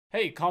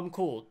Hey,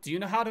 CalmCool, do you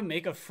know how to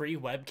make a free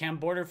webcam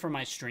border for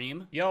my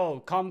stream?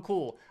 Yo,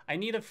 CalmCool, I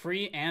need a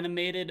free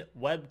animated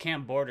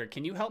webcam border.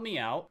 Can you help me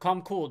out?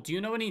 CalmCool, do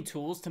you know any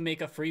tools to make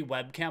a free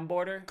webcam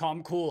border?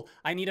 CalmCool,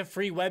 I need a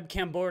free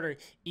webcam border.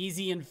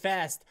 Easy and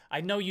fast.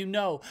 I know you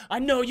know. I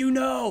know you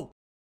know!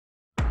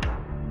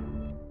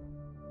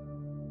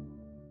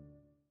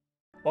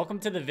 Welcome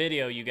to the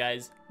video, you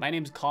guys. My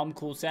name's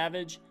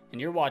CalmCoolSavage, and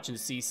you're watching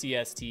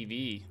CCS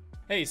TV.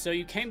 Hey, so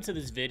you came to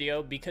this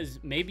video because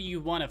maybe you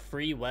want a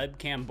free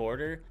webcam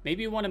border.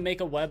 Maybe you want to make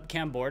a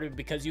webcam border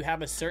because you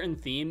have a certain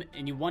theme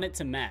and you want it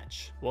to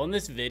match. Well, in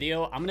this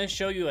video, I'm going to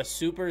show you a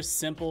super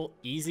simple,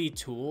 easy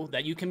tool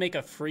that you can make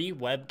a free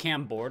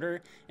webcam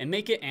border and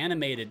make it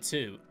animated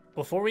too.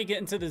 Before we get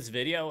into this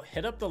video,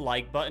 hit up the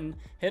like button,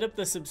 hit up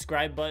the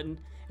subscribe button.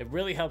 It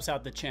really helps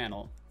out the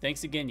channel.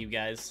 Thanks again, you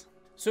guys.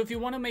 So if you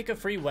want to make a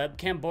free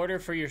webcam border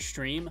for your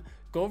stream,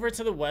 go over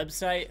to the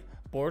website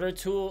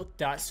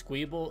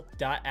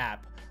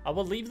bordertool.squeeble.app. I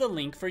will leave the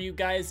link for you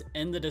guys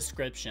in the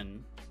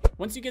description.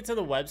 Once you get to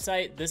the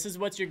website, this is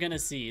what you're gonna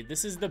see.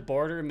 This is the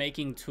border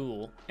making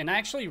tool. And I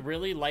actually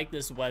really like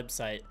this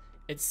website.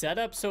 It's set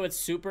up so it's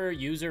super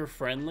user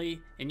friendly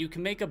and you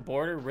can make a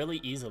border really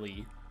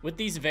easily. With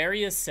these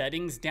various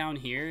settings down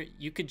here,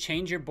 you could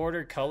change your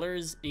border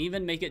colors and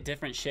even make it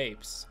different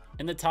shapes.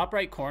 In the top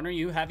right corner,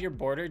 you have your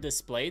border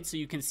displayed so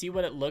you can see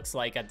what it looks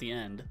like at the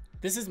end.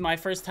 This is my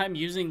first time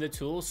using the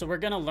tool, so we're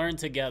gonna learn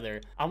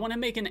together. I wanna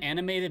make an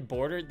animated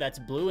border that's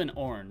blue and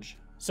orange.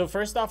 So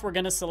first off, we're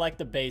gonna select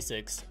the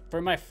basics.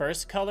 For my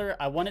first color,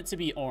 I want it to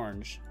be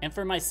orange. And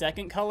for my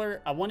second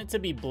color, I want it to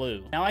be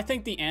blue. Now I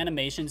think the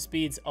animation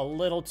speed's a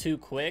little too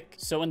quick,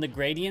 so in the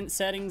gradient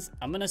settings,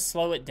 I'm gonna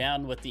slow it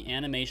down with the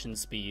animation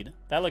speed.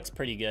 That looks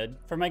pretty good.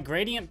 For my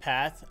gradient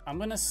path, I'm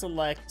gonna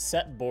select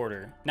set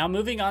border. Now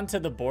moving on to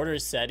the border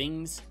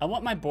settings, I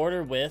want my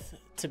border width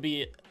to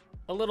be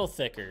a little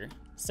thicker.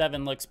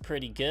 7 looks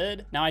pretty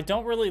good. Now I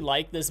don't really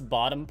like this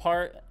bottom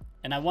part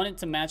and I want it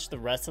to match the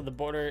rest of the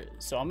border,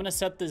 so I'm gonna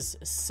set this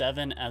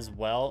 7 as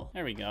well.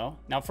 There we go.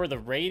 Now for the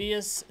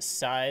radius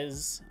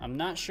size, I'm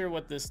not sure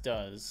what this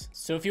does.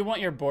 So if you want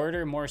your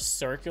border more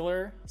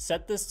circular,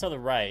 set this to the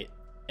right.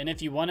 And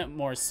if you want it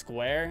more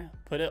square,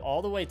 put it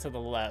all the way to the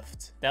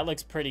left. That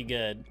looks pretty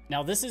good.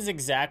 Now this is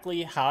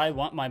exactly how I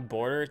want my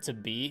border to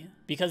be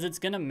because it's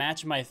gonna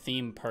match my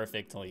theme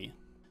perfectly.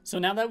 So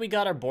now that we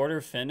got our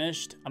border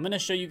finished, I'm going to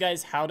show you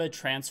guys how to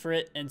transfer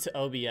it into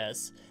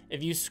OBS.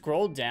 If you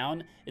scroll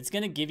down, it's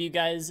going to give you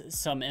guys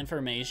some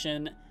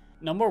information.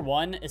 Number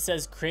 1, it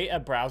says create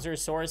a browser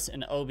source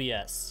in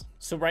OBS.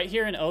 So right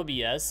here in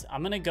OBS,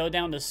 I'm going to go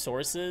down to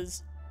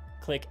sources,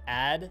 click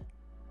add,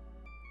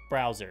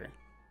 browser.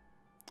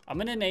 I'm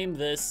going to name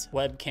this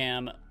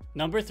webcam.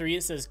 Number 3,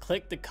 it says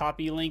click the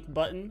copy link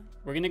button.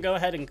 We're going to go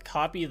ahead and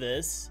copy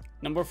this.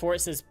 Number 4, it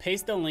says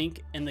paste the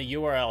link in the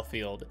URL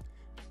field.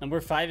 Number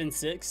 5 and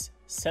 6,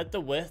 set the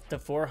width to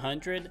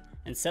 400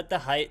 and set the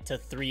height to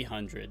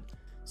 300.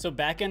 So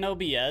back in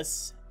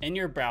OBS, in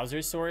your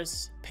browser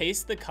source,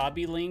 paste the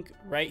copy link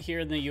right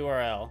here in the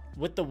URL.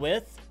 With the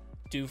width,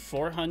 do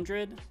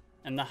 400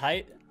 and the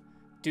height,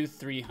 do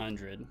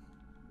 300.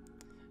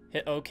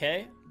 Hit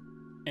OK.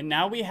 And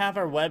now we have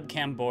our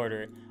webcam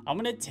border. I'm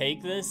gonna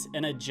take this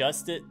and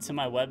adjust it to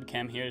my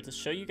webcam here to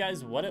show you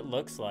guys what it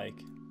looks like.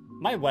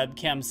 My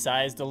webcam's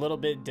sized a little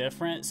bit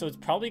different, so it's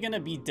probably gonna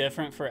be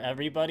different for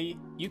everybody.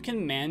 You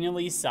can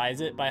manually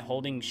size it by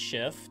holding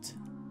shift.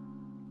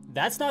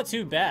 That's not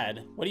too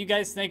bad. What do you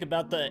guys think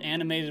about the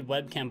animated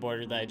webcam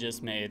border that I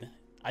just made?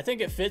 I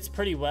think it fits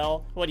pretty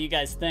well. What do you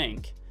guys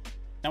think?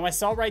 Now I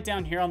saw right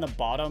down here on the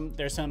bottom,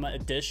 there's some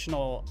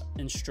additional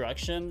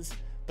instructions,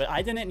 but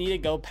I didn't need to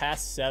go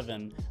past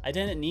 7. I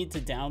didn't need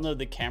to download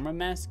the camera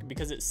mask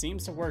because it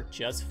seems to work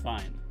just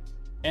fine.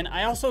 And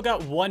I also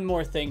got one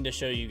more thing to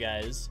show you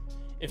guys.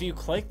 If you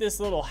click this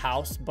little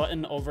house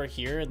button over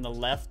here in the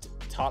left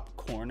top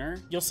corner,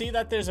 you'll see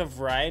that there's a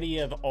variety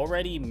of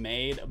already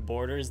made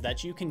borders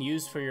that you can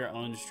use for your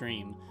own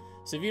stream.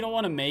 So if you don't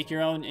want to make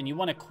your own and you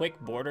want a quick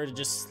border to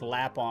just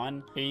slap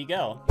on, here you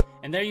go.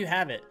 And there you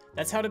have it.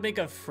 That's how to make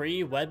a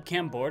free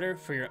webcam border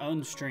for your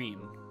own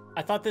stream.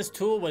 I thought this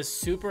tool was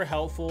super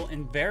helpful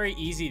and very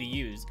easy to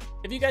use.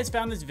 If you guys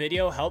found this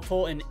video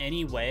helpful in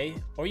any way,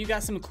 or you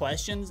got some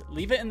questions,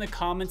 leave it in the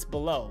comments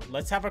below.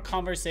 Let's have a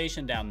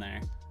conversation down there.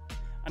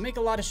 I make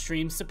a lot of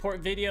stream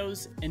support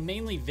videos and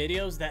mainly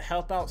videos that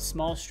help out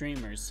small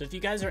streamers. So if you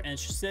guys are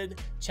interested,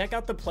 check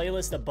out the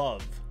playlist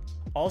above.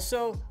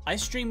 Also, I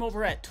stream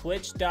over at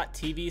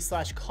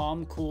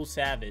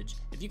twitch.tv/CalmCoolSavage.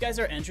 If you guys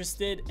are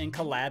interested in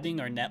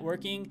collabing or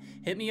networking,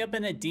 hit me up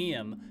in a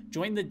DM.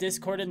 Join the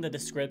Discord in the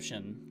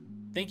description.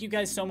 Thank you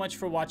guys so much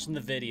for watching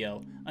the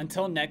video.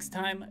 Until next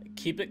time,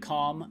 keep it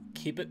calm,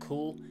 keep it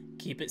cool,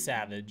 keep it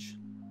savage.